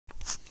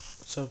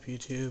What's up,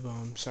 YouTube?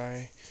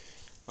 Sorry.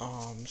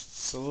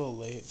 It's a little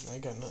late. I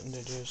got nothing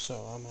to do, so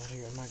I'm out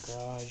here in my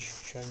garage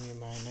showing you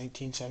my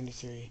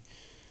 1973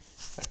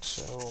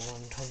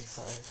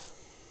 XL125.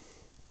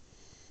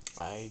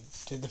 I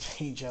did the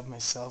paint job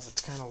myself.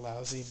 It's kind of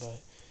lousy, but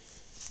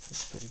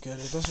it's pretty good.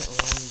 It doesn't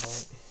run,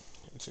 but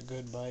it's a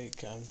good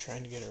bike. I'm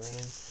trying to get it running.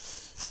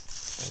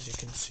 As you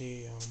can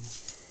see,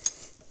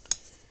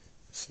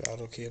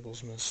 throttle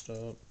cable's messed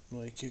up.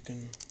 Like, you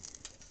can...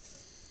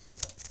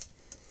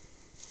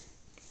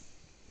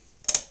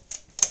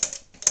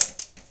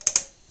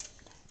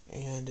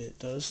 And it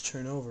does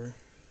turn over.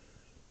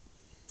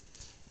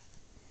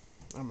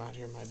 I'm out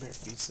here in my bare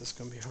feet, so it's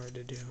going to be hard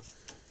to do.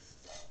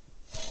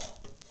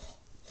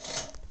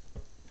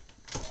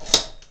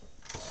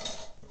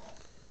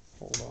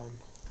 Hold on.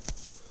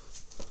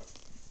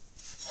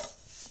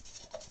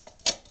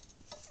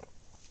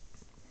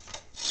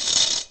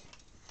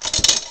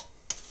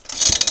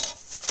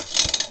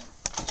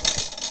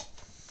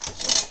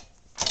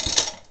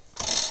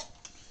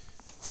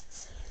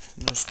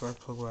 No spark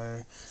plug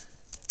wire.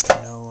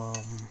 No,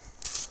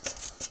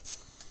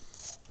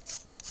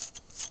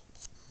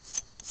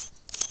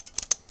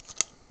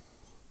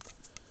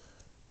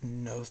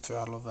 no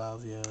throttle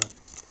valve yet.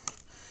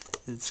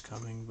 It's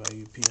coming by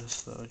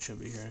UPS though. It should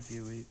be here in a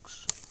few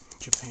weeks.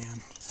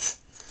 Japan.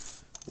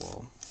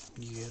 Well,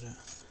 you get it.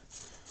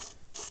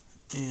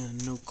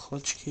 And no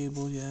clutch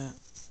cable yet.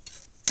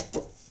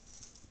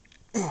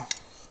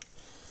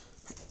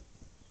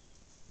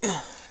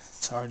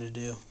 It's hard to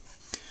do.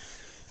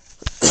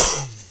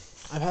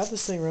 I've had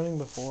this thing running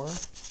before,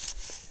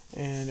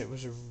 and it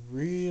was a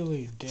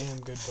really damn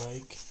good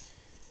bike.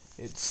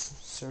 It's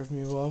served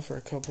me well for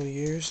a couple of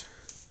years,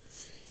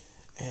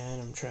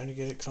 and I'm trying to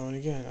get it going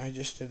again. I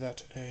just did that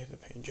today, the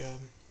paint job.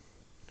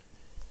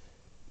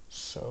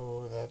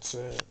 So that's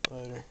it.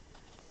 Later.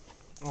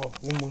 Oh,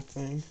 one more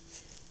thing.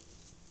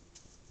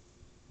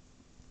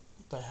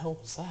 What the hell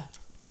was that?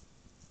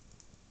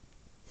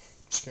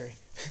 Scary.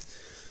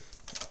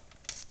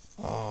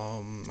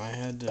 I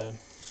had to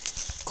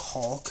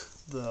caulk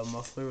the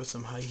muffler with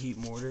some high heat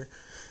mortar,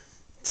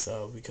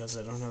 so because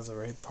I don't have the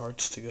right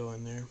parts to go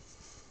in there.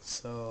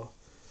 So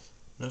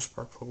no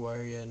spark plug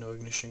wire yet, no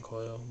ignition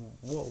coil.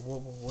 Whoa,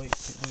 wait.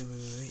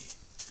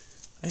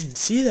 I didn't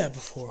see that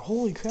before.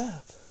 Holy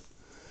crap.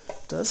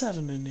 It does have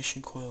an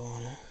ignition coil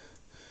on it.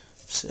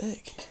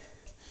 Sick.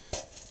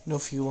 No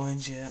fuel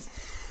lines yet.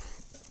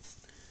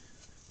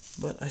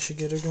 But I should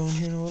get her going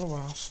here in a little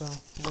while, so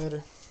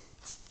later.